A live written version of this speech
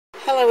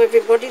Hello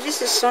everybody,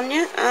 this is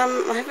Sonia.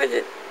 I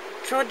haven't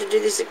tried to do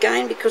this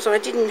again because I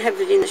didn't have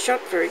it in the shot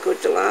very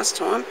good the last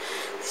time.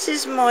 This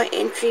is my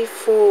entry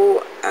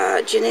for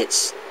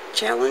Jeanette's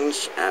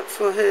challenge,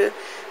 for her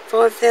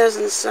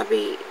 5,000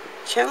 subbie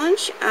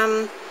challenge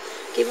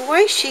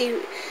giveaway.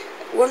 She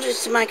wanted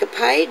to make a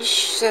page,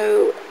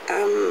 so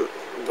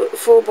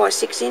 4 by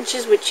 6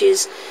 inches, which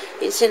is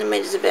in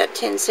centimetres about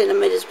 10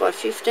 centimetres by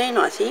 15,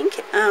 I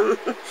think.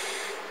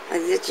 I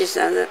just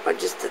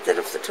did that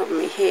off the top of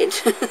my head.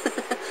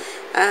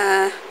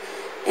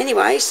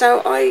 Anyway,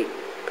 so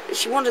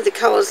she wanted the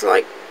colours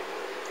like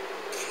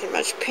pretty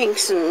much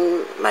pinks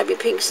and maybe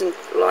pinks and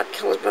light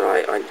colours, but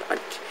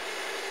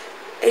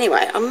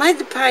anyway, I made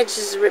the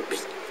pages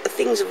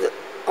things that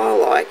I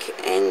like,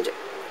 and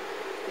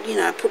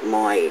put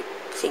my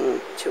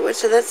thing to it.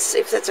 So that's,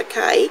 if that's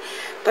okay.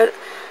 But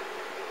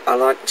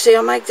I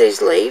make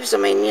these leaves,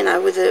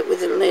 with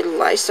a needle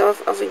lace, so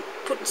I've been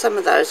putting some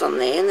of those on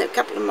there, and a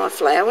couple of my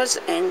flowers,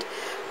 and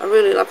I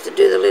really love to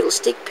do the little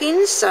stick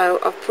pins, so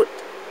I've put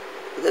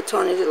the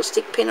tiny little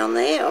stick pin on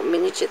there, or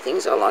miniature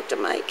things I like to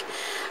make.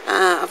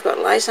 I've got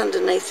lace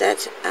underneath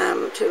that,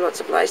 2 lots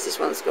of lace. This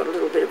one's got a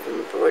little bit of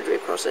embroidery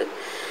across it.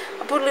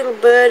 I put a little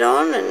bird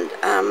on,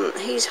 and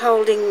he's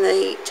holding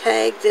the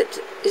tag that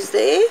is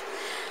there.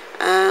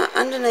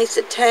 Underneath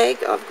the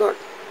tag I've got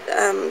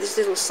this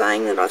little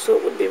saying that I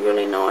thought would be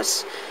really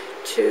nice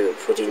to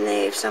put in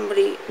there if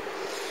somebody,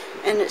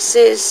 and it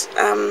says,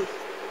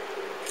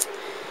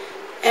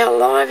 our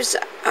lives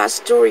are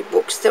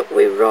storybooks that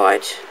we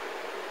write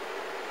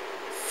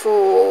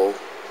for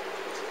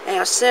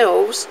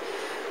ourselves,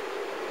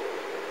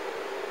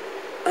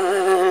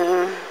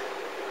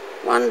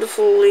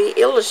 wonderfully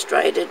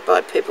illustrated by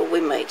people we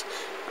meet.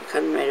 I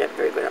couldn't read it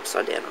very good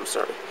upside down, I'm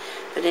sorry.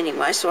 But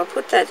anyway, so I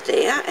put that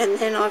there, and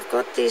then I've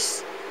got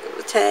this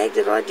tag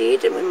that I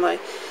did, and with my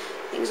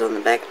things on the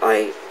back,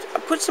 I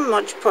put some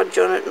Mod Podge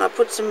on it, and I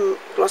put some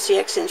glossy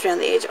accents around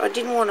the edge. I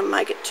didn't want to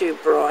make it too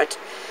bright,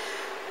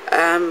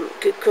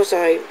 because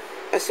I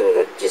thought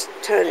I'd just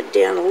tone it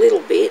down a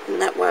little bit,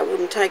 and that way I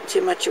wouldn't take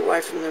too much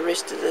away from the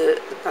rest of the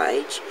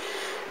page.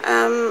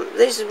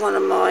 This is one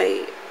of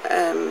my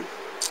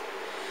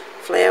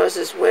flowers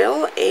as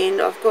well,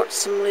 and I've got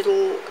some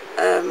little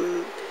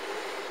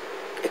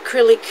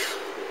acrylic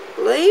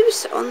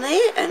leaves on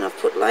there, and I've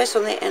put lace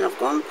on there, and I've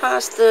gone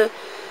past the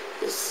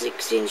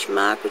 6-inch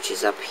mark, which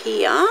is up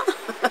here.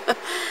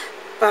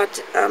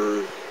 But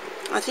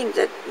I think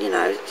that,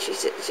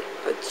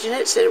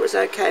 Jeanette said it was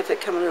okay if it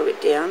come a little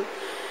bit down.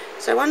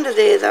 So under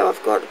there though,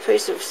 I've got a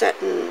piece of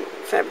satin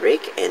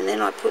fabric, and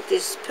then I put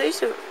this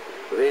piece of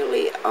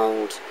really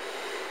old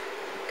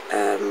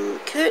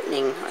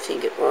curtaining, I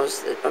think it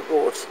was, that I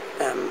bought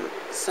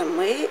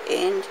somewhere,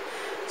 and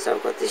so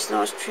I've got this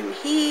nice trim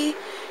here,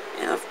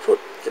 and I've put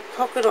the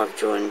pocket, I've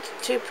joined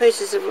 2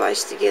 pieces of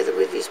lace together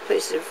with this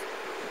piece of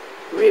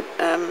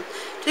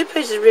 2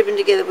 pieces of ribbon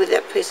together with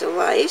that piece of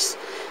lace,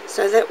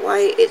 so that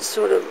way it's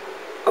sort of,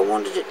 I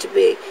wanted it to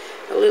be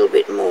a little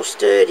bit more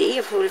sturdy.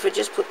 I thought if I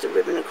just put the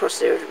ribbon across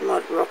there it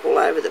might rock all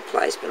over the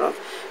place, but I've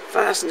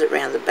fastened it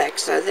around the back,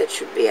 so that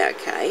should be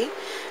okay.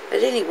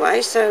 But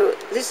anyway, so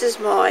this is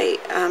my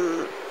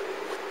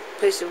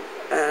piece of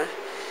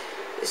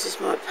this is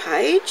my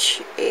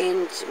page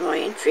and my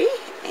entry,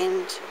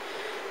 and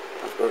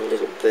I've got a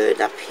little bird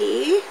up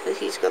here that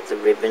he's got the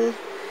ribbon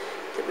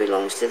that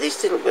belongs to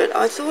this little bird.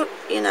 I thought,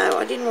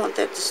 I didn't want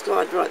that to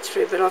slide right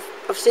through, but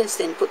I've since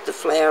then put the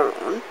flower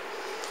on.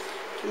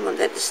 Didn't want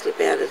that to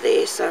slip out of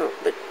there, so,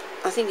 but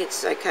I think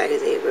it's okay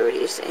there where it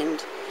is,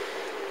 and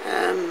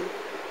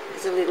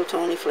there's a little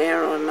tiny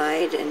flower I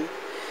made and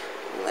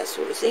all that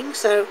sort of thing.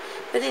 So,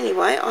 but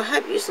anyway, I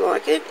hope you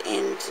like it,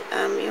 and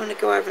you want to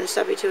go over and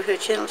sub to her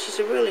channel. She's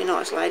a really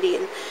nice lady,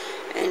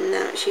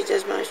 and she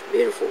does most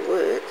beautiful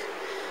work.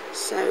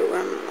 So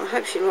I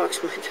hope she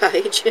likes my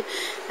page.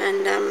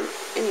 And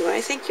anyway,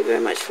 thank you very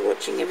much for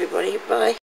watching, everybody. Bye.